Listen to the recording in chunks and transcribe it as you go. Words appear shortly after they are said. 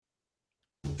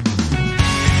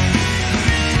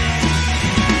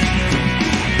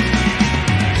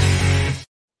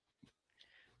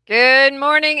Good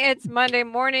morning. It's Monday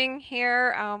morning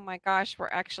here. Oh my gosh, we're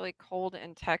actually cold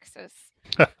in Texas.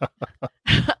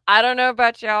 I don't know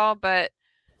about y'all, but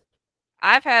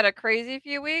I've had a crazy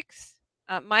few weeks.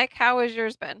 Mike, how has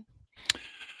yours been?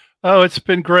 Oh, it's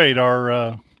been great.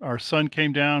 Our son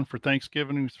came down for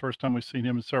Thanksgiving. It was the first time we've seen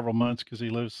him in several months because he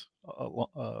lives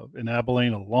in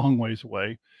Abilene, a long ways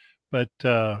away. But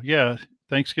yeah,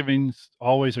 Thanksgiving's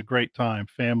always a great time,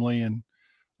 family, and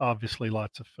obviously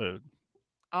lots of food.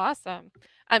 Awesome.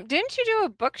 Didn't you do a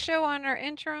book show on our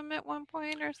interim at one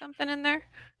point or something in there?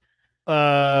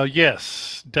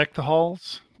 Yes, Deck the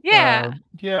Halls. Yeah.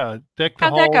 Yeah, Deck the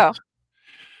How'd that Halls. go?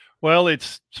 Well,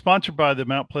 it's sponsored by the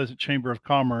Mount Pleasant Chamber of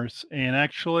Commerce, and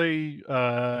actually,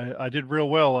 I did real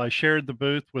well. I shared the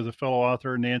booth with a fellow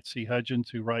author, Nancy Hudgens,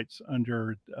 who writes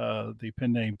under the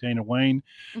pen name Dana Wayne,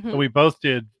 and Hmm. we both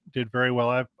did very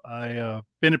well. I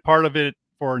been a part of it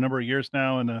for a number of years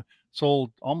now, and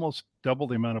sold almost double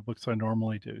the amount of books I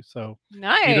normally do. So,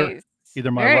 either Nice.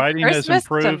 either my Merry writing has Christmas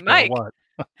to improved or Mike. what.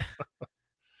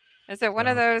 Is it one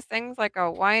of So. those things like a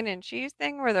wine and cheese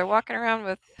thing where they're walking around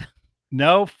with?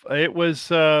 No, it was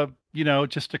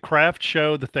just a craft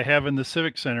show that they have in the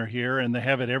Civic Center here, and they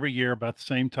have it every year about the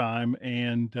same time.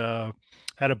 And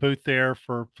had a booth there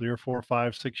for 3 or 4 or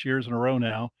 5, 6 years in a row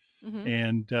now. Hmm.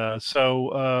 And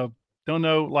don't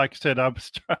know. Like I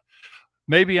said,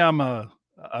 maybe I'm a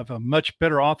much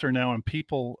better author now, and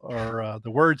people are the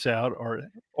words out,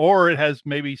 or it has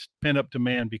maybe pent up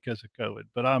demand because of COVID.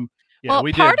 But yeah, Well,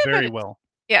 we part did of very it well.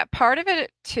 Yeah, part of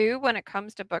it too when it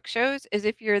comes to book shows is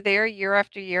if you're there year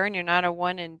after year and you're not a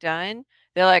one and done,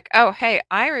 they're like, "Oh, hey,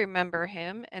 I remember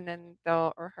him," and then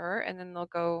they'll or her, and then they'll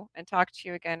go and talk to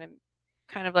you again and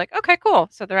kind of like, "Okay, cool."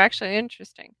 So they're actually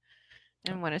interesting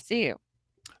and want to see you.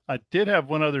 I did have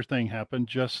one other thing happen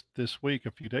just this week,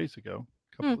 a few days ago,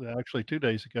 Hmm. actually 2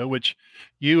 days ago, which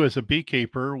you as a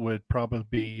beekeeper would probably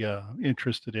be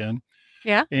interested in.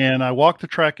 Yeah. And I walked the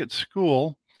track at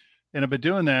school, and I've been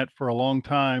doing that for a long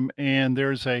time. And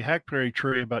there's a hackberry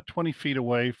tree about 20 feet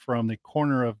away from the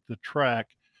corner of the track.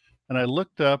 And I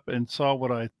looked up and saw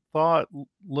what I thought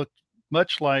looked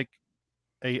much like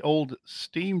a old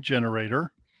steam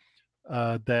generator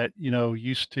that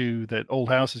that old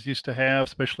houses used to have,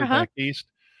 especially Uh-huh. back east.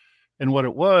 And what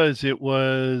it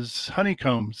was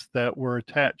honeycombs that were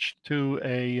attached to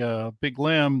a big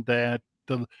limb that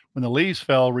when the leaves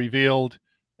fell, revealed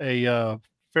a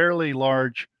fairly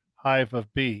large hive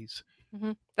of bees.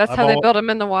 Hmm. That's I've how they all build them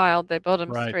in the wild. They build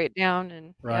them right, straight down and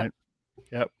yep. right,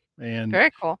 yep. And Very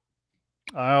cool.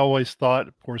 I always thought,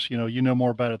 of course, you know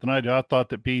more about it than I do. I thought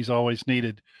that bees always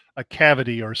needed a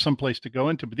cavity or someplace to go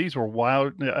into, but these were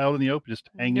wild out in the open, just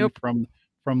hanging Nope. from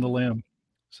the Hmm. limb.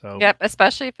 So Yep,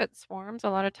 especially if it swarms, a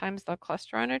lot of times they'll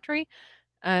cluster on a tree.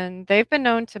 And they've been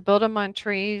known to build them on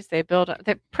trees. They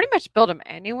pretty much build them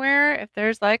anywhere. If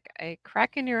there's like a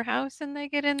crack in your house and they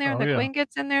get in there and oh the yeah, queen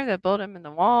gets in there, they'll build them in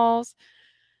the walls.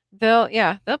 They'll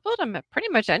build them pretty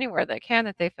much anywhere they can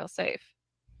that they feel safe.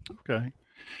 okay.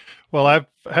 Well, Yeah.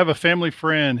 I have a family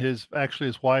friend. His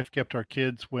wife kept our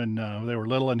kids when they were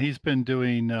little, and he's been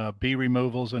doing bee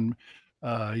removals, and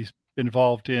he's been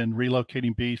involved in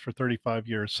relocating bees for 35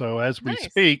 years. So as we Nice.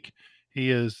 speak,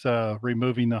 he is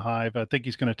removing the hive. I think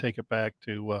he's going to take it back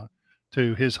to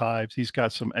his hives. He's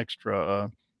got some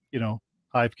extra, you know,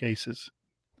 hive cases.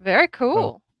 Very So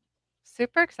cool.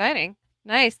 Super exciting.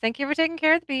 Nice. Thank you for taking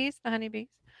care of the bees, the honeybees,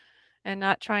 and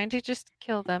not trying to just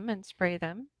kill them and spray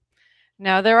them.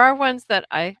 Now, there are ones that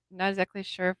I'm not exactly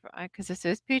sure because this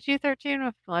is PG-13, if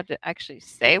I'm allowed to actually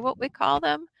say what we call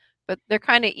them, but they're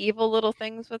kind of evil little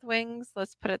things with wings.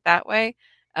 Let's put it that way.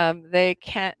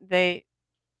 They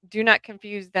do not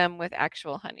confuse them with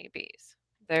actual honeybees.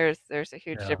 There's a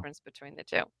huge yeah, difference between the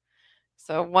two.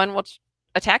 So one will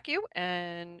attack you,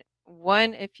 and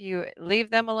one, if you leave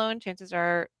them alone, chances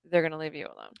are they're going to leave you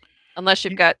alone, unless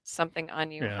you've he, got something on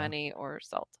you, yeah. honey or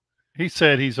salt. He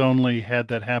said he's only had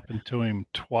that happen to him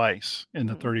twice in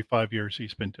the Hmm. 35 years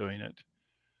he's been doing it.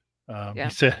 Yeah.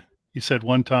 He said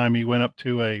one time he went up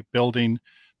to a building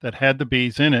that had the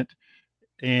bees in it,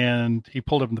 and he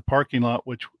pulled up in the parking lot,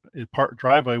 which is part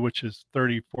driveway, which is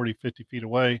 30, 40, 50 feet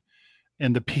away,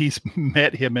 and the bees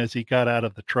met him as he got out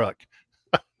of the truck.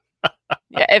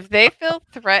 Yeah, if they feel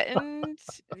threatened,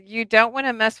 you don't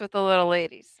wanna mess with the little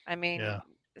ladies. I mean, Yeah,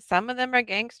 some of them are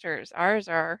gangsters, ours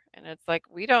are, and it's like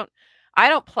I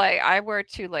don't play. I wear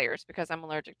 2 layers because I'm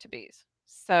allergic to bees.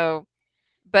 So,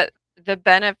 but the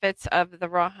benefits of the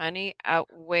raw honey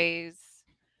outweighs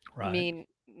right. me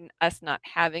us not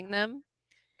having them.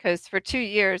 Because for 2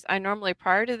 years, I normally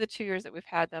prior to the 2 years that we've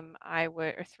had them, I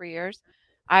would or 3 years,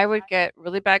 I would get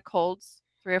really bad colds.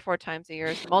 3 or 4 times a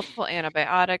year, multiple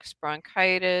antibiotics,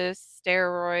 bronchitis,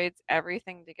 steroids,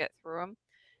 everything to get through them.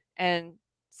 And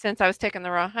since I was taking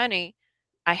the raw honey,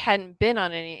 I hadn't been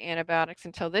on any antibiotics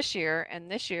until this year, and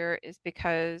this year is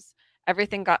because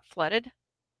everything got flooded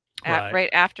Right. right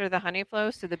after the honey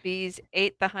flow, so the bees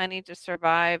ate the honey to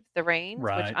survive the rains,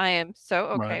 which Right. I am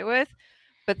so Right. okay with,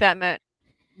 but that meant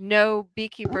no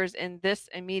beekeepers in this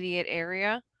immediate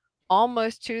area,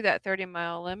 almost to that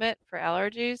 30-mile limit for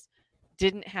allergies,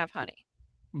 didn't have honey.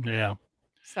 Yeah.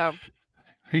 So,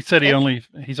 He said if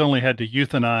he's only had to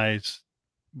euthanize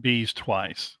bees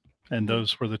twice, and mhm.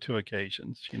 those were the 2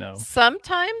 occasions, you know?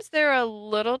 Sometimes they're a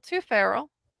little too feral.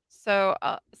 So,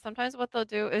 sometimes what they'll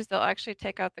do is they'll actually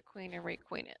take out the queen and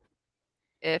requeen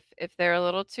it. If they're a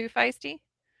little too feisty,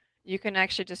 you can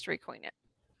actually just requeen it.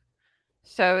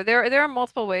 So there are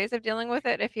multiple ways of dealing with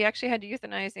it. If you actually had to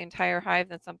euthanize the entire hive,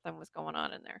 then something was going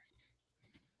on in there.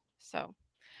 So,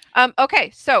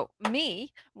 okay. So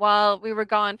me, while we were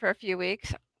gone for a few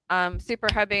weeks, Super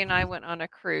Hubby and I went on a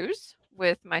cruise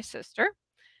with my sister,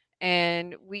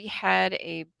 and we had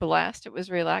a blast. It was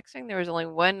relaxing. There was only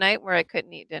one night where I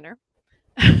couldn't eat dinner,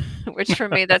 which for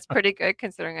me that's pretty good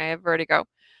considering I have vertigo.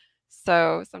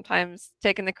 So sometimes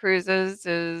taking the cruises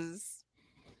is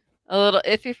a little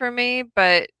iffy for me,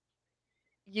 but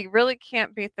you really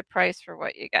can't beat the price for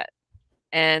what you get.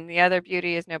 And the other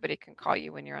beauty is nobody can call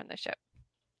you when you're on the ship.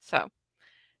 So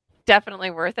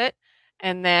definitely worth it.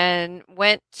 And then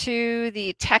went to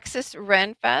the Texas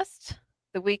Ren Fest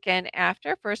the weekend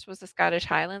after. First was the Scottish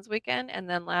Highlands weekend, and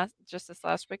then this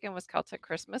last weekend was Celtic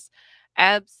Christmas.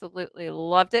 Absolutely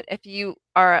loved it. If you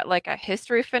are like a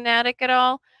history fanatic at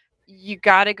all, you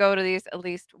got to go to these at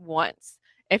least once.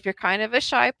 If you're kind of a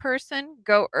shy person,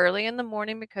 go early in the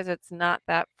morning because it's not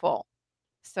that full.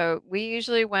 So we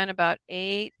usually went about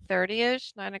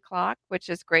 8:30ish, 9 o'clock, which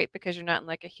is great because you're not in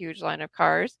like a huge line of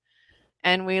cars.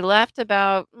 And we left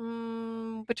about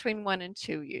between 1 and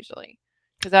 2 usually,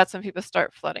 because that's when people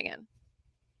start flooding in.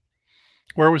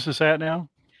 Where was this at now?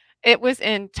 It was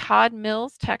in Todd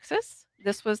Mills, Texas.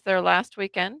 This was their last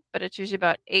weekend, but it's usually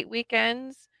about 8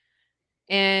 weekends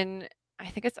in, I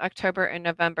think it's October and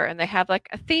November, and they have like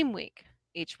a theme week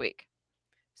each week.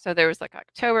 So there was like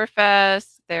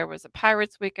Oktoberfest, there was a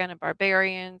Pirates weekend, a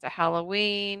Barbarians, a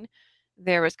Halloween,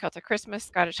 there was Celtic Christmas,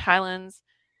 Scottish Highlands.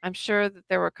 I'm sure that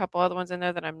there were a couple other ones in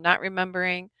there that I'm not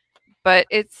remembering, but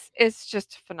it's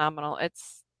just phenomenal.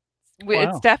 It's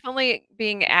Wow. definitely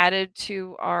being added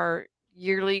to our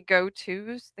yearly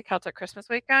go-tos, the Celtic Christmas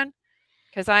weekend,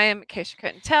 because I am, in case you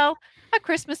couldn't tell, a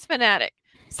Christmas fanatic.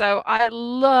 So I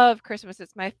love Christmas.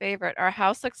 It's my favorite. Our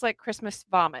house looks like Christmas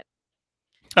vomit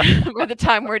by the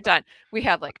time we're done. We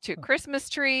have like 2 Christmas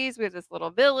trees. We have this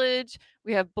little village.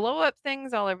 We have blow up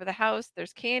things all over the house.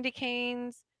 There's candy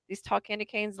canes. These tall candy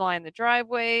canes line the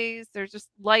driveways. There's just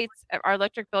lights. Our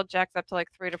electric bill jacks up to like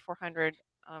 300 to 400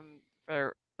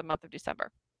 for the month of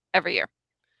December every year,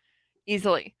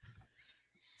 easily.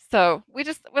 So we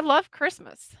love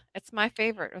Christmas. It's my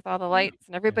favorite with all the lights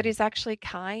and Yeah. everybody's actually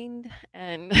kind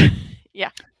and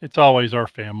yeah. It's always our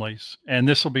families, and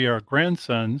this will be our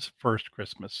grandson's first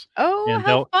Christmas, Oh, and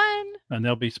how fun.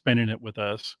 they'll be spending it with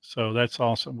us, so that's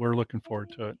awesome. We're looking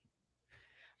forward to it.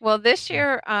 Well, this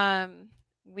Yeah. year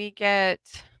we get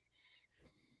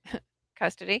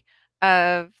custody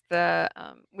of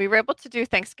we were able to do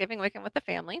Thanksgiving weekend with the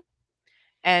family.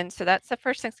 And so that's the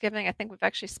first Thanksgiving I think we've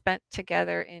actually spent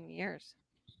together in years.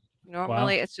 Wow.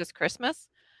 Normally it's just Christmas.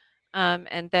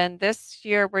 And then this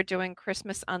year we're doing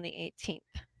Christmas on the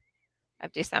 18th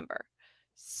of December.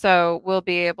 So we'll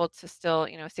be able to still,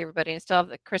 see everybody and still have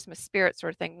the Christmas spirit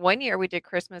sort of thing. One year we did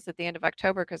Christmas at the end of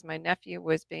October because my nephew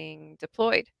was being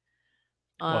deployed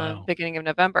Wow. beginning of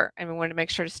November, and we wanted to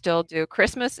make sure to still do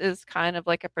Christmas is kind of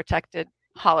like a protected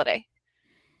holiday.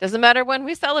 Doesn't matter when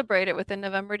we celebrate it within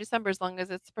November, December, as long as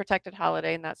it's a protected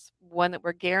holiday, and that's one that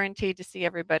we're guaranteed to see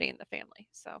everybody in the family.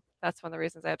 So that's one of the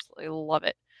reasons I absolutely love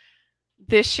it.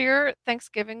 This year,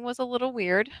 Thanksgiving was a little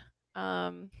weird.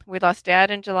 We lost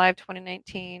dad in July of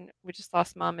 2019. We just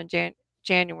lost mom in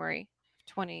January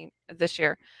 20 this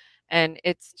year. And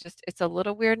it's a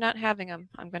little weird not having them.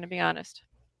 I'm going to be honest.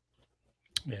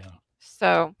 Yeah.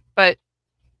 So, but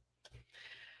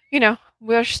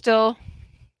we're still,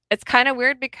 it's kind of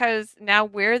weird because now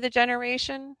we're the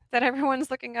generation that everyone's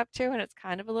looking up to, and it's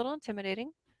kind of a little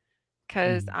intimidating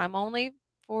because Mhm. I'm only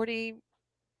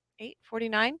 48,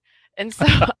 49, and so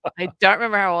I don't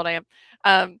remember how old I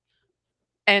am.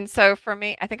 And so for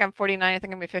me, I think I'm 49. I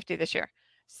think I'm gonna be 50 this year.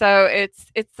 So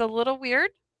it's a little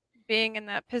weird being in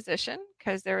that position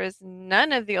because there is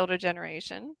none of the older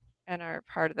generation and our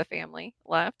part of the family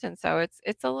left, and so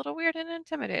it's a little weird and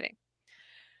intimidating.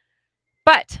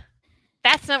 But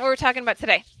that's not what we're talking about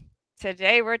today.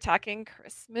 Today we're talking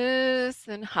Christmas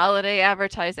and holiday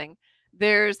advertising.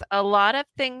 There's a lot of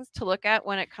things to look at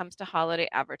when it comes to holiday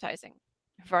advertising.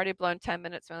 I've already blown 10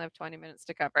 minutes, we only have 20 minutes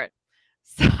to cover it.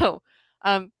 So,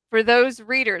 for those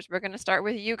readers, we're going to start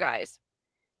with you guys.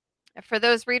 For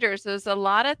those readers, there's a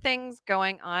lot of things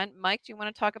going on. Mike, do you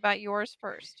want to talk about yours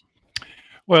first?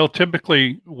 Well,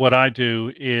 typically, what I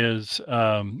do is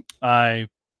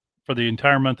for the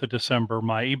entire month of December,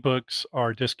 my ebooks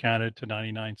are discounted to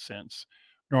 99 cents.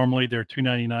 Normally, they're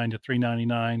 $2.99 to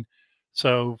 $3.99.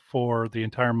 So for the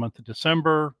entire month of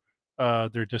December,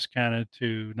 they're discounted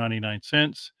to 99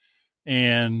 cents.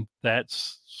 And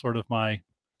that's sort of my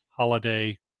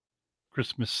holiday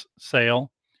Christmas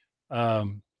sale.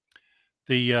 Um,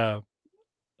 the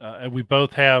and we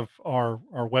both have our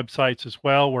websites as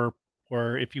well,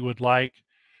 where if you would like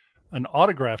an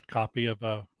autographed copy of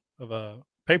a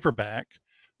paperback,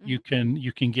 Hmm. you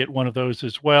can get one of those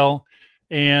as well.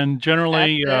 And At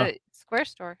generally the Square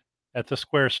store. at the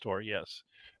Square store, yes.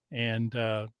 And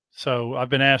so I've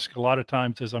been asked a lot of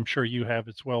times, as I'm sure you have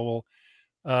as well.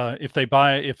 Well, if they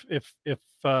buy if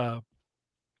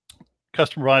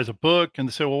customer buys a book and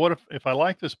they say, well, what if I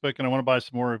like this book and I want to buy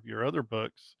some more of your other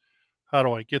books? How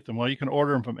do I get them? Well, you can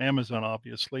order them from Amazon,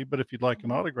 obviously, but if you'd like an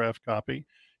Hmm. autographed copy, you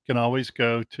can always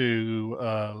go to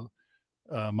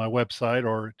my website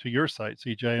or to your site,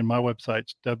 CJ. And my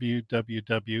website's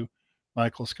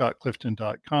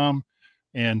www.michaelscottclifton.com.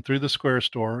 And through the Square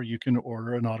store, you can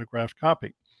order an autographed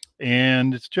copy.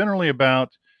 And it's generally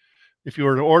about, if you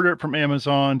were to order it from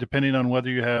Amazon, depending on whether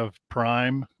you have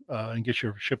Prime and get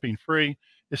your shipping free,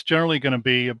 it's generally going to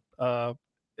be a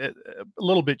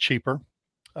little bit cheaper.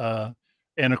 Uh,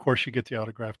 and of course, you get the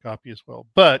autographed copy as well.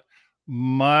 But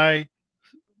my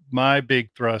my big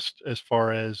thrust as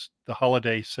far as the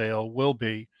holiday sale will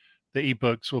be the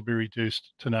ebooks will be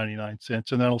reduced to 99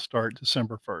 cents, and that'll start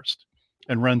December 1st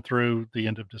and run through the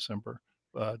end of December,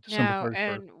 December Now, 31st.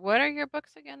 and what are your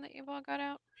books again that you've all got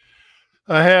out?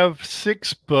 I have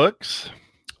 6 books.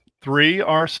 3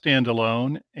 are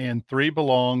standalone, and 3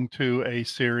 belong to a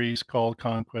series called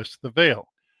Conquest of the Veil.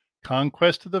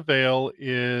 Conquest of the Veil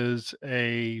is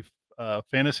a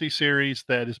fantasy series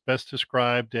that is best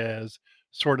described as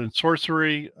sword and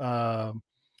sorcery.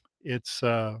 It's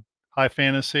high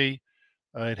fantasy.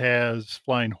 It has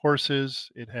flying horses.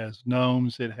 It has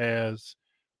gnomes. It has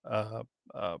uh,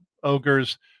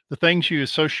 ogres. The things you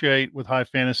associate with high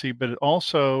fantasy, but it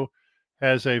also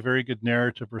has a very good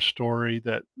narrative or story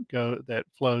that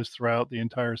flows throughout the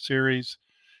entire series.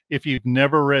 If you've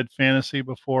never read fantasy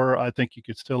before, I think you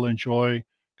could still enjoy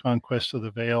Conquest of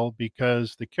the Veil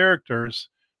because the characters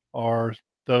are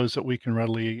those that we can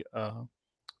readily,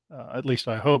 at least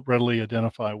I hope, readily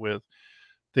identify with.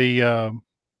 The um,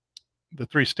 the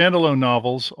 3 standalone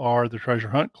novels are The Treasure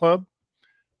Hunt Club,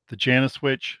 The Janus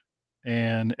Witch,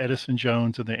 and Edison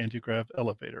Jones and the Antigrav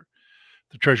Elevator.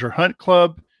 The Treasure Hunt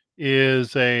Club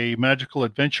is a magical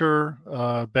adventure.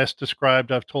 Best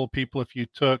described, I've told people, if you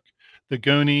took the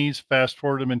Goonies, fast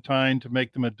forward them in time to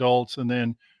make them adults, and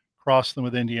then cross them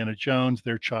with Indiana Jones,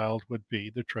 their child would be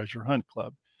the Treasure Hunt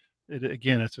Club.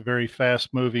 Again, it's a very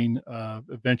fast moving,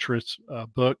 adventurous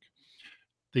book.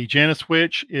 The Janus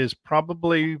Witch is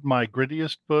probably my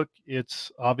grittiest book.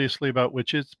 It's obviously about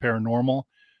witches, paranormal.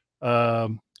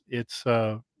 Um, it's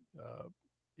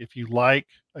if you like,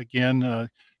 again,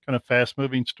 kind of fast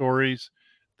moving stories,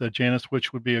 the Janus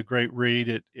Witch would be a great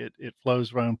read. It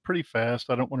flows around pretty fast.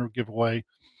 I don't want to give away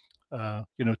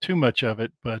too much of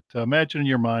it, but imagine in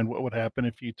your mind what would happen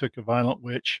if you took a violent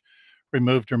witch,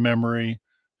 removed her memory,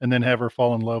 and then have her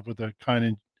fall in love with a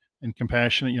kind and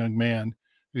compassionate young man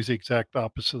who's the exact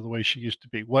opposite of the way she used to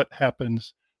be. What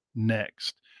happens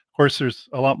next? Of course, there's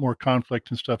a lot more conflict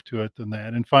and stuff to it than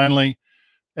that. And finally,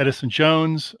 Edison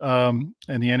Jones and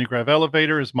the Antigrav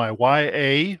Elevator is my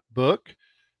YA book.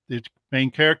 The main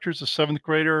character is a seventh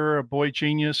grader, a boy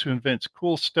genius who invents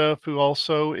cool stuff, who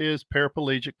also is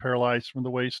paraplegic, paralyzed from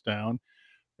the waist down.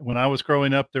 When I was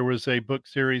growing up, there was a book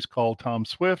series called Tom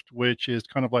Swift, which is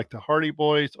kind of like the Hardy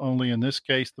Boys, only in this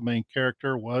case, the main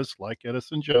character was, like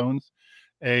Edison Jones,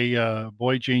 a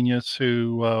boy genius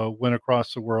who went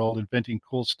across the world inventing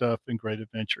cool stuff and great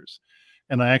adventures.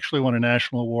 And I actually won a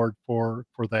national award for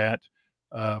that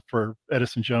for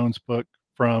Edison Jones' book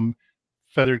from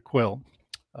Feathered Quill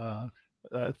uh,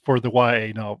 for the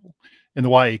YA novel in the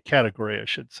YA category, I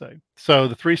should say. So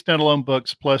the 3 standalone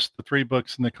books plus the 3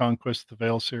 books in the Conquest of the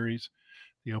Veil series: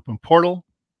 The Open Portal,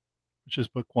 which is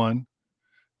book 1,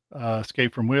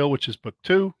 Escape from Wheel, which is book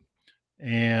 2,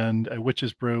 and A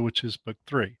Witch's Brew, which is book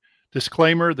 3.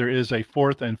 Disclaimer: there is a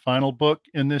 4th and final book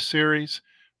in this series,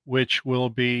 which will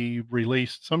be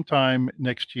released sometime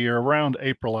next year, around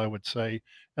April, I would say,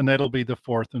 and that'll be the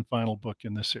fourth and final book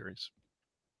in the series.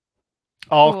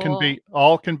 All can Cool. be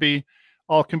all can be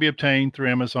all can be obtained through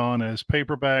Amazon as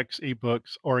paperbacks,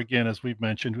 ebooks, or again, as we've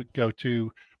mentioned, go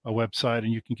to a website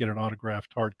and you can get an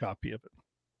autographed hard copy of it.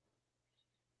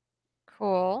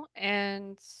 Cool.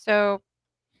 And so,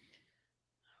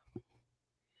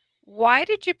 why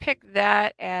did you pick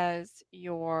that as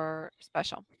your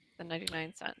special, the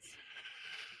 99 cents?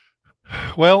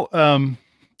 Well,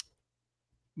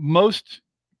 most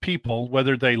people,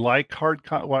 whether they like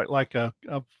like a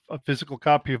physical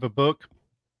copy of a book,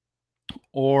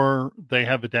 or they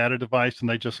have a data device and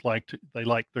they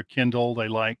like their Kindle, they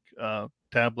like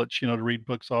tablets, to read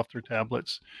books off their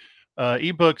tablets.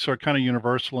 Ebooks are kind of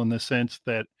universal in the sense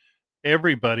that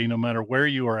everybody, no matter where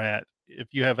you are at,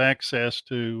 if you have access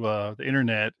to the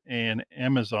internet and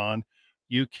Amazon,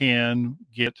 you can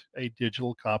get a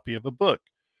digital copy of a book,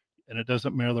 and it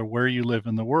doesn't matter where you live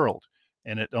in the world,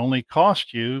 and it only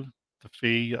costs you the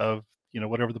fee of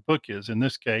whatever the book is. In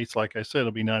this case, like I said,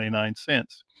 it'll be 99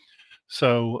 cents.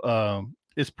 So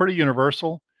it's pretty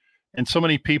universal. And so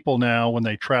many people now, when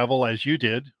they travel, as you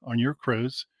did on your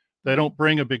cruise, they Mhm. don't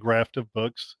bring a big raft of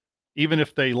books. Even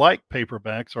if they like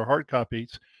paperbacks or hard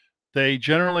copies, they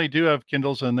generally do have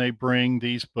Kindles and they bring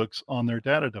these books on their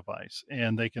data device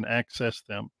and they can access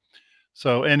them.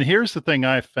 So, and here's the thing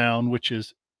I found, which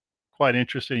is quite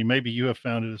interesting. Maybe you have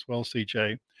found it as well,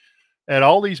 CJ. At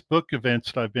all these book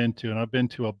events that I've been to, and I've been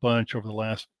to a bunch over the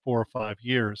last 4 or 5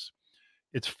 years,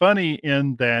 it's funny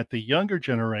in that the younger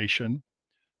generation,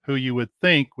 who you would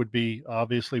think would be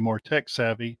obviously more tech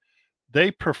savvy,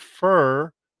 they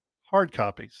prefer hard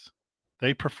copies.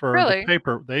 Really?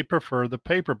 They prefer the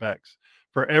paperbacks.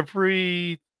 For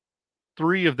every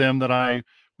 3 of them that I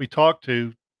we talked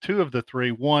to, 2 of the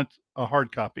 3 want a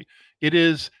hard copy. It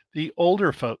is the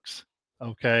older folks,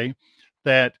 okay,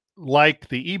 that like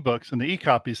the ebooks and the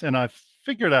e-copies, and I've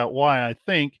figured out why. I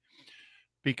think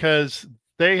because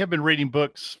they have been reading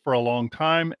books for a long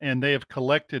time and they have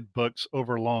collected books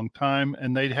over a long time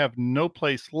and they have no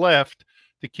place left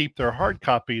to keep their hard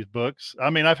copy books. I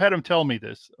mean, I've had them tell me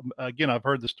this. Again, I've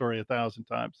heard the story 1,000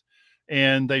 times,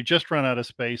 and they just run out of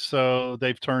space. So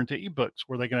they've turned to ebooks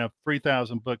where they can have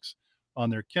 3,000 books on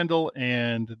their Kindle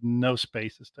and no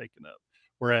space is taken up.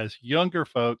 Whereas younger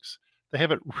folks, they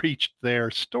haven't reached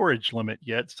their storage limit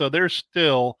yet. So they're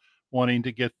still wanting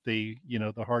to get the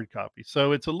hard copy.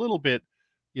 So it's a little bit,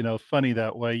 funny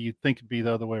that way. You'd think it'd be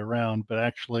the other way around, but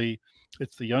actually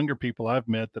it's the younger people I've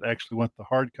met that actually want the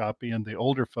hard copy and the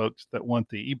older folks that want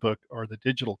the ebook or the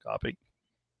digital copy.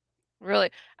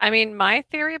 Really? I mean, my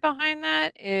theory behind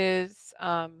that is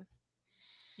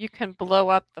you can blow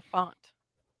up the font.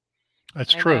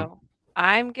 That's I true. know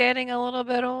I'm getting a little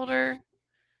bit older,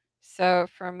 so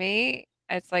for me,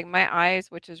 it's like my eyes,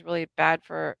 which is really bad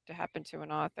for to happen to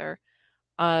an author.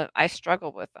 I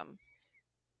struggle with them,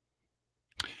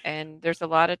 and there's a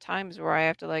lot of times where I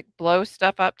have to like blow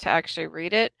stuff up to actually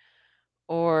read it,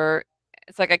 or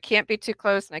it's like I can't be too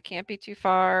close and I can't be too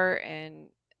far, and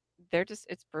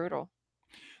it's brutal.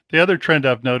 The other trend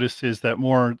I've noticed is that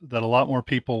a lot more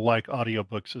people like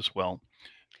audiobooks as well.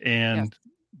 Yes. And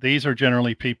these are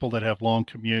generally people that have long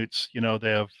commutes, they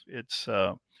have it's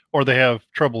or they have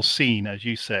trouble seeing, as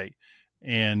you say,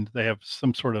 and they have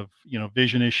some sort of,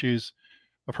 vision issues.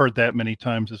 I've heard that many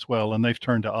times as well, and they've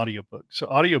turned to audiobooks. So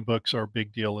audiobooks are a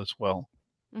big deal as well.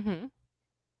 Hmm.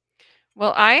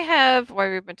 Well, I have,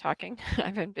 while we've been talking,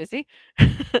 I've been busy.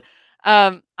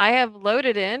 I have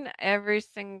loaded in every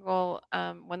single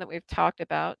one that we've talked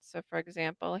about. So, for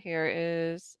example, here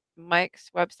is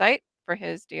Mike's website for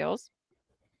his deals.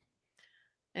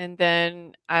 And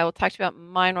then I will talk to you about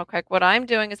mine real quick. What I'm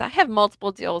doing is I have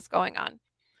multiple deals going on.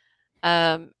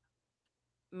 Um,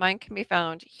 Mine can be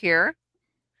found here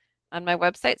on my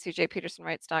website,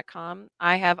 cjpetersonwrites.com.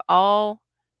 I have all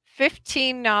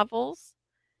 15 novels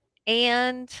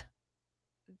and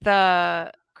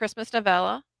the Christmas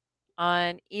novella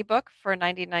on ebook for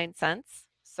 99 cents.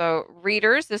 So,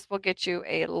 readers, this will get you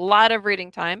a lot of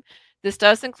reading time. This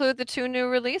does include the 2 new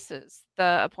releases,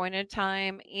 The Appointed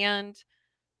Time and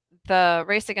The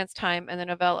Race Against Time and the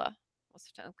novella. Well, so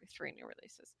technically 3 new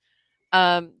releases.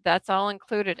 That's all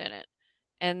included in it.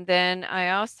 And then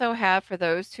I also have, for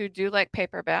those who do like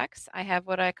paperbacks, I have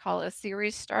what I call a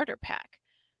series starter pack.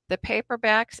 The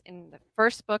paperbacks in the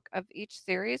first book of each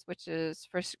series, which is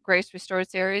for Grace Restored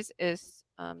series, is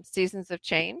Seasons of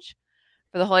Change.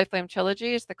 For the Holy Flame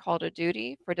trilogy, is the Call to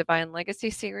Duty. For Divine Legacy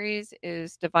series,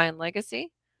 is Divine Legacy,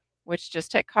 which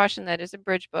just take caution that is a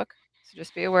bridge book. So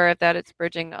just be aware of that. It's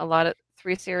bridging a lot of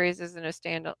 3 series is in a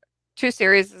stand two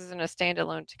series and a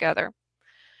standalone together.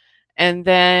 And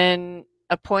then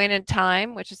Appointed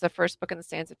Time, which is the first book in the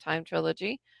Sands of Time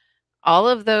trilogy. All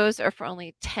of those are for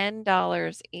only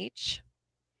 $10 each.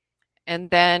 And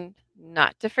then,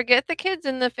 not to forget the kids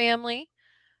in the family,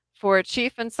 for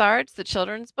Chief and Sarge, the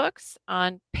children's books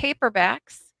on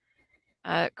paperbacks.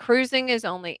 Cruising is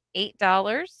only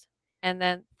 $8. And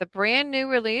then the brand new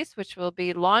release, which will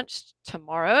be launched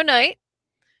tomorrow night,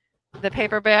 the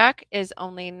paperback is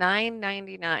only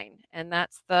 $9.99, and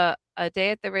that's the A Day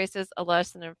at the Races: A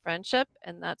Lesson in Friendship,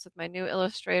 and that's with my new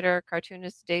illustrator,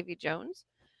 cartoonist Davy Jones.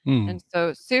 Hmm. And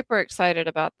so super excited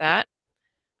about that.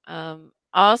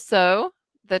 Also,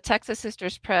 the Texas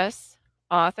Sisters Press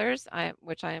authors,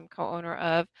 which I am co-owner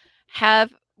of,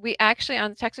 have we actually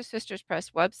on the Texas Sisters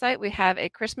Press website, we have a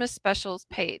Christmas specials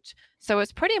page. So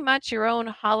it's pretty much your own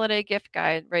holiday gift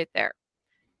guide right there.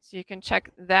 So you can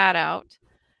check that out.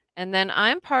 And then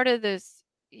I'm part of this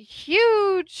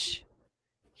huge,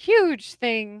 huge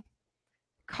thing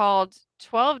called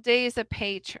 12 Days of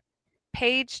Page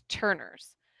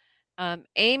Turners.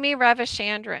 Amy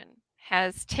Ravichandran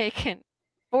has taken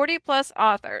 40 plus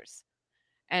authors,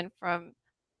 and from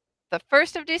the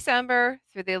 1st of December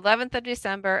through the 11th of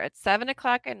December at 7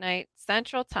 o'clock at night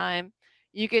Central Time,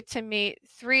 you get to meet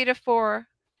 3 to 4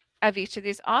 of each of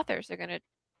these authors. They're going to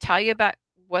tell you about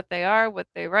what they are, what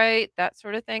they write, that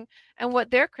sort of thing, and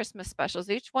what their Christmas specials.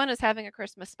 Each one is having a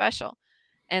Christmas special.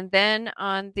 And then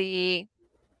on the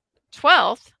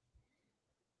 12th,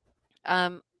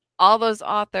 all those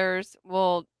authors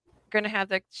will going to have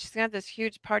she's going to have this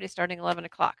huge party starting 11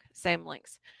 o'clock. Same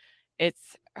links.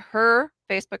 It's her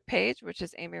Facebook page, which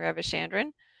is Amy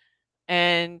Ravichandran,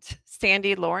 and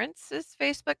Sandy Lawrence's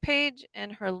Facebook page,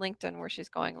 and her LinkedIn where she's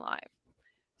going live.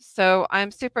 So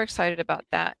I'm super excited about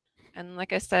that. And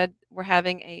like I said, we're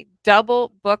having a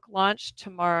double book launch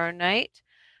tomorrow night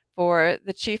for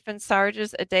the Chief and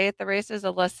Sarge's A Day at the Races: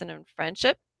 A Lesson in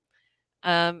Friendship.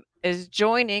 Is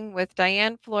joining with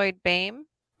Diane Floyd Bame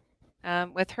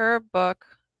with her book,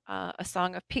 A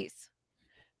Song of Peace.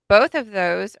 Both of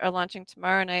those are launching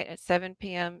tomorrow night at 7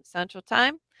 p.m. Central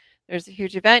Time. There's a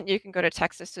huge event. You can go to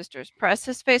Texas Sisters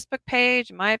Press's Facebook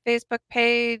page, my Facebook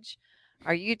page,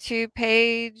 our YouTube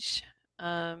page.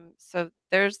 So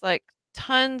there's like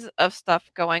tons of stuff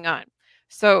going on.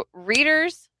 So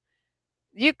readers,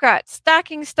 you've got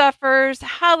stocking stuffers,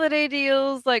 holiday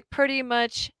deals, like pretty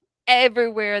much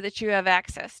everywhere that you have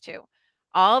access to.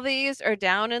 All these are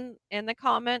down in the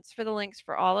comments for the links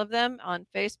for all of them on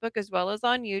Facebook as well as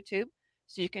on YouTube.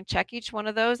 So you can check each one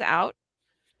of those out.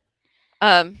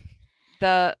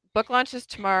 The book launches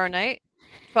tomorrow night.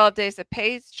 12 Days of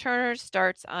Page Turners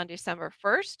starts on December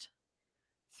 1st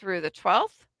through the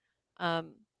 12th.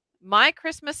 My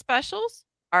Christmas specials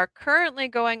are currently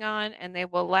going on and they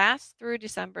will last through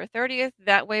December 30th.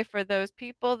 That way, for those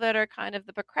people that are kind of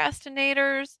the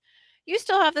procrastinators, you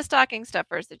still have the stocking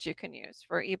stuffers that you can use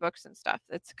for ebooks and stuff.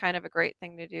 It's kind of a great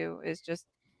thing to do, is just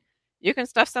you can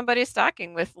stuff somebody's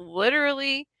stocking with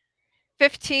literally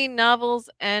 15 novels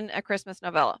and a Christmas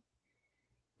novella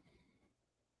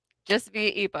just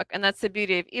via ebook. And that's the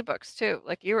beauty of ebooks too.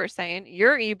 Like you were saying,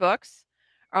 your ebooks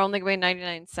are only going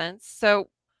 99 cents. So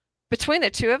between the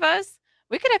two of us,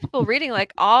 we could have people reading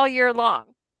like all year long.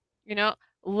 You know,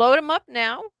 load them up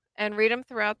now and read them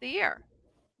throughout the year.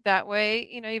 That way,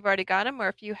 you've already got them. Or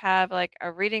if you have like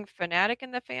a reading fanatic in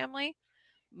the family,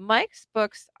 Mike's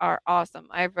books are awesome.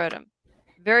 I've read them.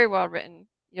 Very well written.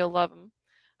 You'll love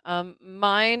them.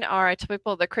 Mine are, I tell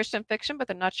people, the Christian fiction, but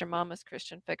they're not your mama's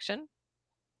Christian fiction.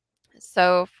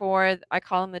 So I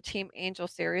call them the Team Angel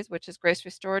series, which is Grace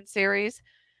Restored series,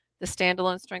 the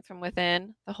Standalone Strength from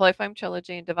Within, the Holy Flame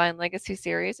Trilogy, and Divine Legacy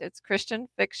series. It's Christian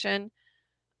fiction,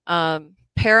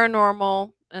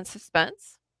 paranormal, and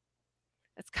suspense.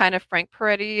 It's kind of Frank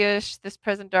Peretti-ish, This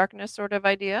Present Darkness sort of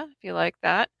idea, if you like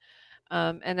that.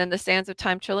 And then the Sands of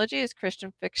Time trilogy is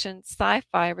Christian fiction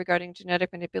sci-fi regarding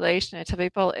genetic manipulation. I tell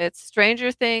people it's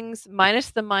Stranger Things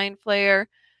minus the Mind Flayer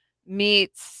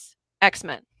meets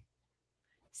X-Men.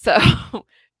 So if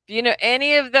you know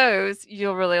any of those,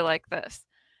 you'll really like this.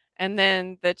 And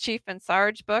then the Chief and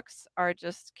Sarge books are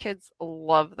just, kids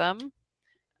love them.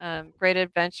 Great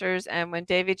adventures. And when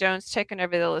Davy Jones taken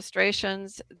over the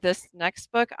illustrations, this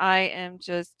next book, I am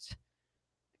just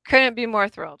couldn't be more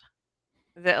thrilled.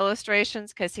 The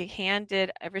illustrations, because he hand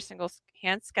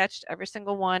sketched every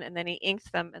single one, and then he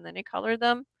inked them, and then he colored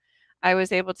them. I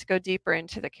was able to go deeper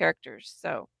into the characters.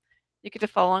 So you get to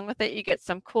follow along with it. You get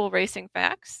some cool racing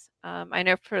facts. I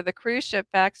know for the cruise ship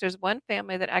facts, there's one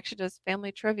family that actually does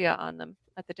family trivia on them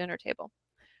at the dinner table.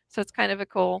 So it's kind of a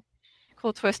cool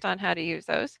twist on how to use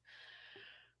those.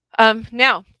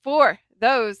 Now, for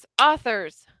those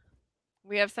authors,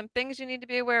 we have some things you need to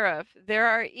be aware of. There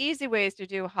are easy ways to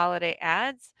do holiday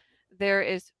ads. There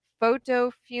is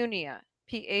Photofunia,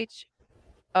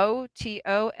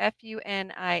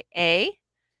 Photofunia,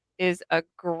 is a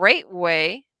great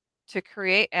way to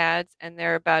create ads, and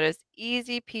they're about as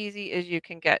easy peasy as you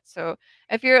can get. So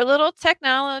if you're a little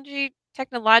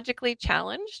technologically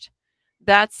challenged,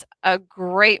 that's a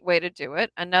great way to do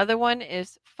it. Another one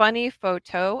is Funny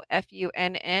Photo,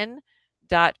 FUNN.PHO.TO.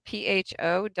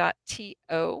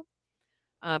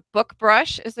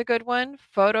 Bookbrush is a good one.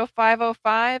 Photo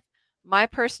 505. My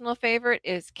personal favorite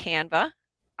is Canva.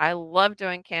 I love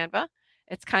doing Canva.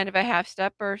 It's kind of a half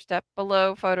step or step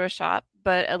below Photoshop,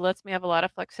 but it lets me have a lot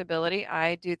of flexibility.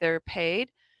 I do their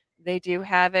paid. They do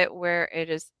have it where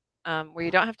it is where you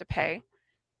don't have to pay,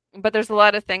 but there's a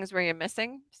lot of things where you're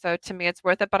missing. So to me, it's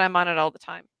worth it. But I'm on it all the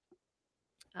time.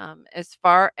 As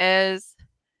far as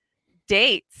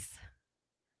dates,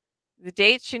 the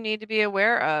dates you need to be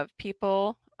aware of,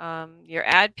 people, your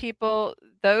ad people,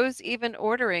 those even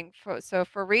ordering. So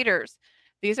for readers,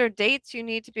 these are dates you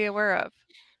need to be aware of.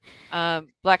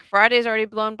 Black Friday is already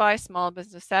blown by. Small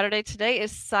Business Saturday. Today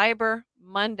is Cyber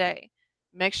Monday.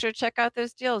 Make sure to check out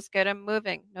those deals. Get them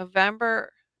moving.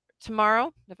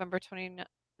 Tomorrow, November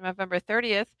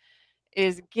 30th,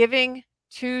 is Giving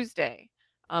Tuesday.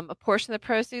 A portion of the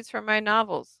proceeds from my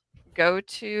novels go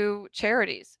to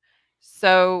charities.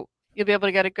 So you'll be able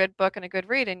to get a good book and a good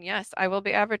read. And yes, I will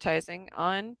be advertising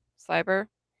on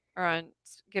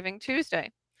Giving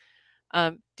Tuesday.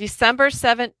 December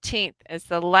 17th is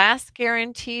the last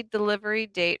guaranteed delivery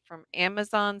date from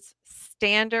Amazon's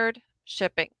standard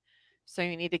shipping. So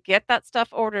you need to get that stuff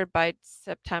ordered by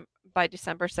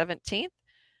December 17th.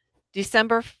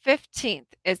 December 15th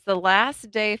is the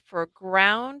last day for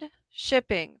ground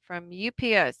shipping from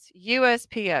UPS,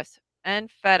 USPS, and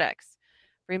FedEx.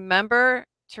 Remember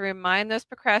to remind those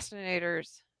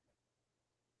procrastinators,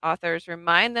 authors,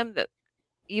 remind them that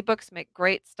ebooks make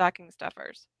great stocking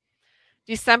stuffers.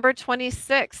 December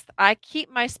 26th, I keep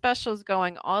my specials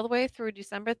going all the way through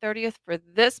December 30th for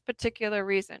this particular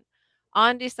reason.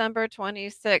 On December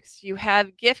 26th, you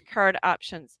have gift card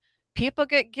options. People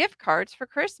get gift cards for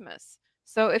Christmas.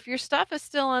 So if your stuff is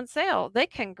still on sale, they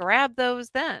can grab those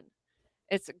then.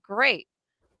 It's great.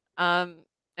 Um,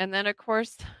 and then, of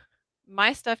course,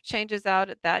 my stuff changes out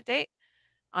at that date.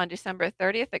 On December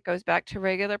 30th, it goes back to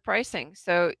regular pricing.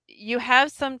 So you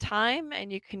have some time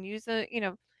and you can use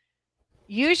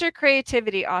your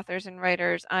creativity, authors and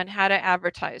writers, on how to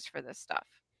advertise for this stuff.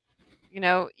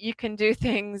 You can do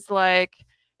things like,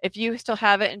 if you still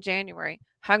have it in January,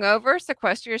 hungover,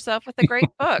 sequester yourself with a great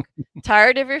book.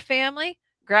 Tired of your family?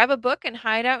 Grab a book and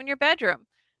hide out in your bedroom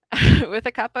with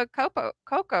a cup of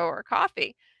cocoa or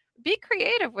coffee. Be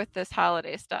creative with this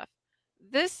holiday stuff.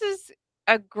 This is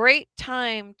a great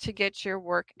time to get your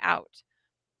work out.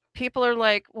 People are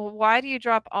like, well, why do you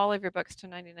drop all of your books to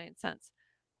 99 cents?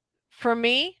 For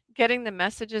me, getting the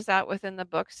messages out within the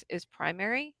books is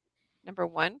primary, number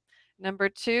one. Number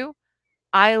two,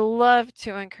 I love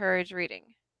to encourage reading.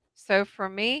 So for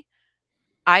me,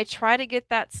 I try to get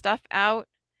that stuff out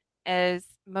as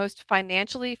most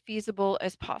financially feasible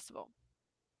as possible.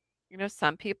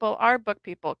 Some people are book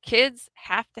people. Kids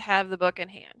have to have the book in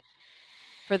hand.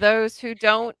 For those who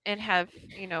don't and have,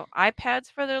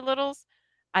 iPads for their littles,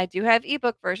 I do have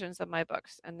ebook versions of my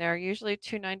books, and they're usually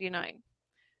 $2.99.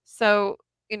 So,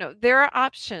 there are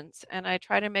options, and I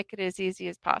try to make it as easy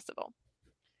as possible.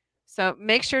 So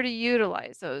make sure to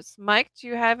utilize those. Mike, do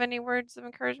you have any words of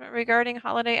encouragement regarding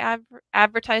holiday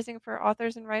advertising for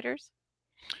authors and writers?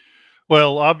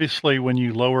 Well, obviously, when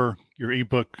you lower your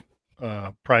ebook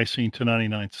pricing to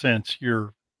 99 cents,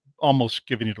 you're almost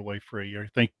giving it away free. I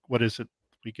think, what is it?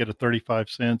 We get a 35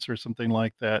 cents or something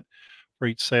like that for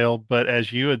each sale. But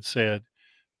as you had said,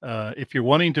 if you're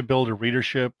wanting to build a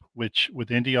readership, which with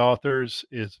indie authors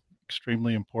is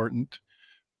extremely important,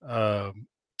 um,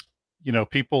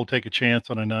 people take a chance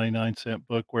on a 99-cent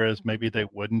book, whereas maybe they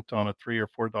wouldn't on a $3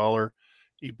 or $4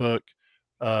 ebook.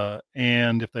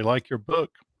 And if they like your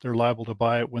book, they're liable to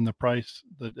buy it when the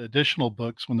additional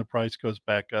books, when the price goes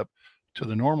back up to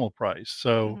the normal price.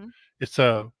 So Mm-hmm. it's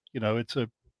a, you know, it's a,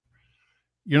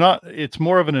 you're not, it's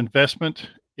more of an investment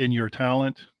in your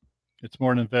talent. It's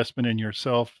more an investment in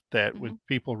yourself, that Mm-hmm. when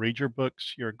people read your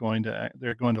books, they're going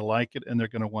to like it and they're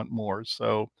going to want more.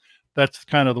 So that's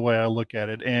kind of the way I look at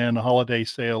it. And a holiday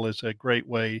sale is a great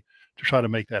way to try to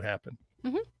make that happen.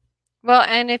 Mm-hmm. Well,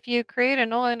 and if you create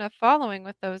an old enough following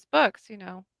with those books,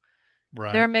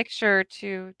 Right. there make sure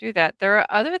to do that. There are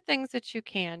other things that you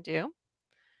can do.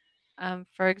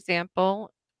 For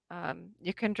example,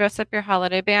 You can dress up your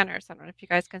holiday banners. I don't know if you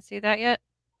guys can see that yet.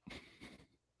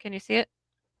 Can you see it,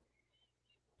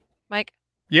 Mike?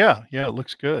 Yeah, yeah, it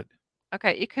looks good.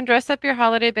 Okay, you can dress up your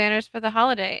holiday banners for the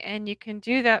holiday, and you can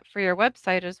do that for your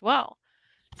website as well.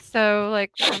 So,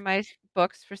 like for my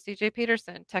books for CJ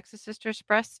Peterson, Texas Sisters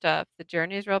Press stuff, the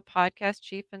Journey Israel podcast,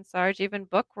 Chief and Sarge, even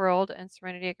Book World and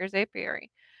Serenity Acres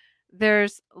Apiary.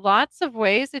 There's lots of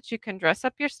ways that you can dress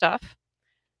up your stuff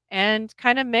and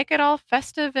kind of make it all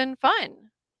festive and fun.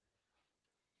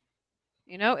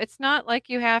 It's not like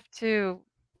you have to,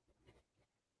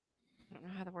 I don't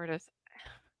know how the word is.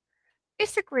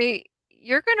 Basically,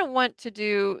 you're going to want to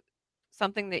do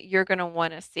something that you're going to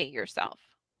want to see yourself.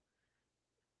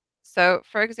 So,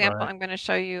 for example, Right. I'm going to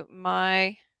show you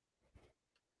my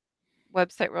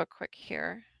website real quick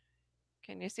here.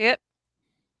 Can you see it?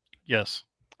 Yes.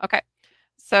 Okay.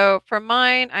 So for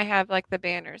mine, I have like the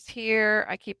banners here.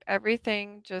 I keep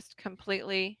everything just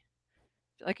completely,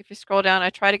 like if you scroll down, I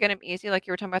try to get them easy, like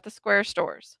you were talking about the Square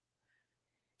stores.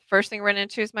 First thing we run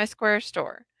into is my Square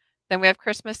store. Then we have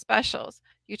Christmas specials.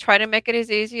 You try to make it as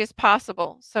easy as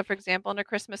possible. So for example, under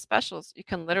Christmas specials, you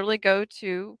can literally go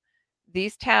to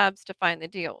these tabs to find the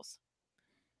deals.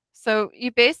 So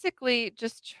you basically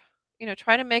just,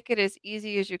 try to make it as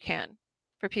easy as you can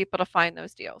for people to find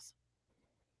those deals.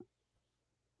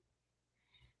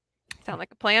 Sound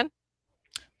like a plan?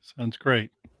 Sounds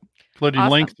great. Including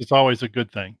links Awesome. is always a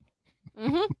good thing.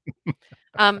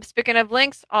 Mhm. Speaking of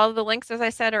links, all of the links, as I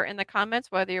said, are in the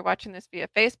comments, whether you're watching this via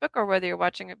Facebook or whether you're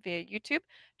watching it via YouTube.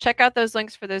 Check out those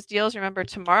links for those deals. Remember,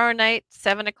 tomorrow night,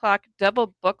 7 o'clock,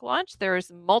 double book launch.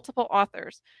 There's multiple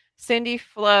authors: Cindy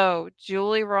Flo,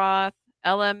 Julie Roth,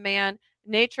 LM Mann,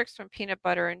 Natrix from Peanut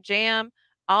Butter and Jam.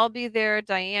 I'll be there.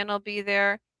 Diane will be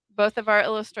there. Both of our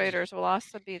illustrators will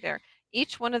also be there.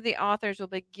 Each one of the authors will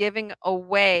be giving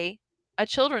away a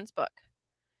children's book.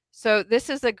 So this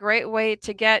is a great way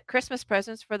to get Christmas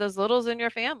presents for those littles in your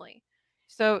family.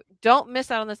 So don't miss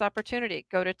out on this opportunity.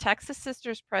 Go to Texas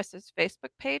Sisters Press's Facebook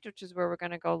page, which is where we're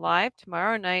going to go live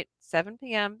tomorrow night, 7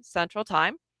 p.m. Central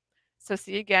Time. So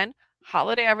see you again.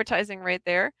 Holiday advertising right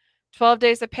there. 12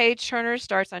 Days of Page Turners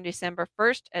starts on December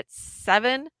 1st at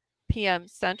 7 p.m.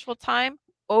 Central Time.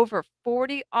 Over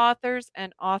 40 authors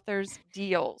and authors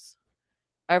deals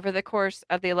over the course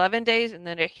of the 11 days, and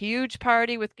then a huge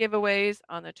party with giveaways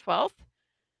on the 12th.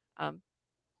 Um,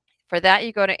 for that,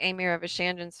 you go to Amy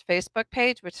Ravichandran's Facebook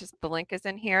page, which is the link is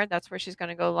in here. That's where she's going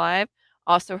to go live.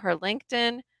 Also, her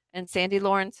LinkedIn and Sandy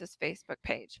Lawrence's Facebook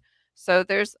page. So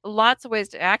there's lots of ways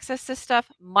to access this stuff.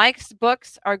 Mike's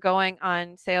books are going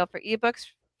on sale for ebooks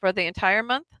for the entire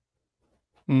month.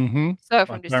 Mm-hmm. So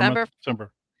from Entire month December. of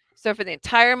December. So for the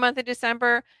entire month of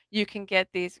December, you can get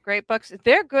these great books.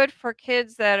 They're good for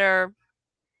kids that are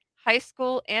high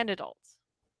school and adults.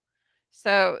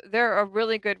 So they're a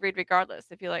really good read regardless.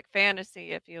 If you like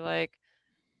fantasy, if you like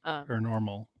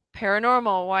Paranormal.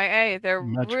 paranormal, YA, they're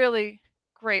Magic. really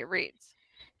great reads.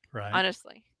 Right.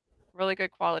 Honestly, really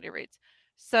good quality reads.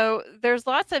 So there's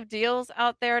lots of deals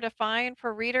out there to find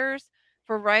for readers,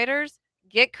 for writers.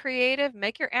 Get creative,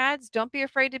 make your ads. Don't be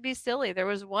afraid to be silly. There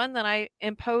was one that I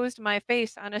imposed my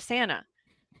face on a Santa.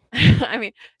 I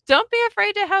mean, don't be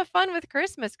afraid to have fun with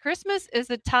Christmas. Christmas is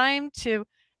a time to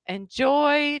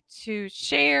enjoy, to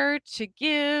share, to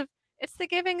give. It's the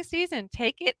giving season.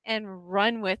 Take it and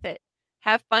run with it.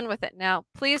 Have fun with it. Now,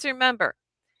 please remember,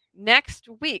 next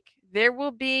week there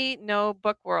will be no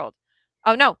Book World.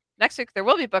 Oh no, next week there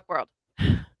will be Book World.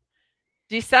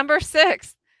 December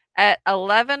 6th at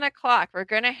 11 o'clock. We're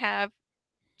going to have,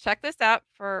 check this out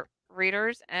for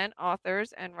readers and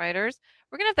authors and writers.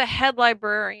 We're going to have the head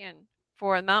librarian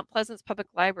for Mount Pleasant's Public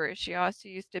Library. She also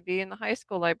used to be in the high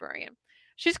school librarian.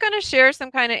 She's going to share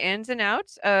some kind of ins and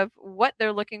outs of what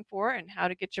they're looking for and how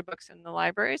to get your books in the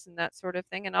libraries and that sort of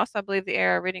thing. And also, I believe the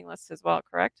AR reading list as well,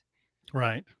 correct?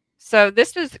 Right. So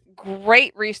this is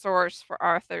great resource for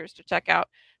authors to check out.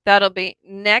 That'll be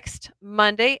next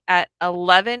Monday at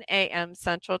 11 a.m.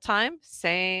 Central Time.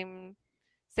 Same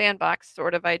sandbox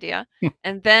sort of idea.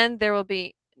 And then there will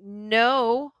be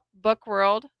no Book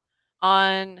World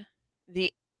on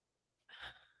the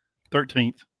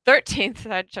 13th. 13th.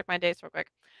 I had to check my dates real quick.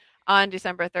 On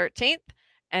December 13th.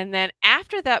 And then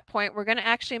after that point, we're going to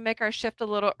actually make our shift a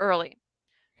little early.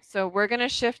 So we're going to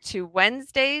shift to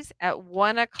Wednesdays at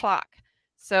 1 o'clock.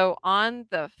 So on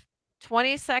the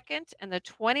 22nd and the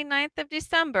 29th of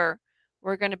December,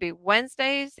 we're going to be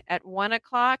Wednesdays at 1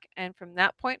 o'clock. And from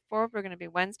that point forward, we're going to be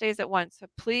Wednesdays at 1. So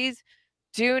please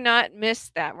do not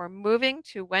miss that. We're moving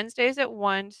to Wednesdays at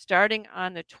 1 starting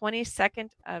on the 22nd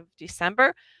of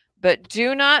December. But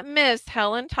do not miss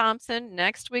Helen Thompson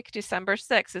next week, December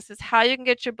 6th. This is how you can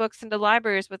get your books into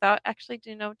libraries without actually,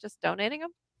 just donating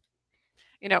them.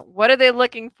 What are they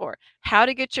looking for? How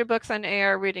to get your books on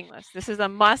AR reading list. This is a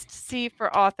must-see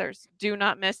for authors. Do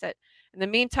not miss it. In the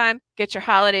meantime, get your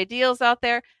holiday deals out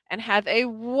there and have a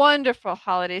wonderful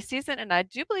holiday season. And I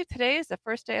do believe today is the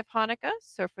first day of Hanukkah.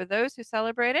 So for those who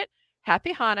celebrate it,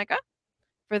 happy Hanukkah.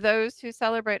 For those who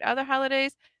celebrate other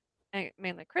holidays,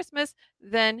 mainly Christmas,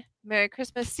 then Merry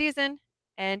Christmas season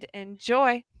and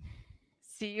enjoy.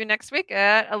 See you next week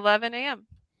at 11 a.m.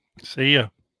 See ya.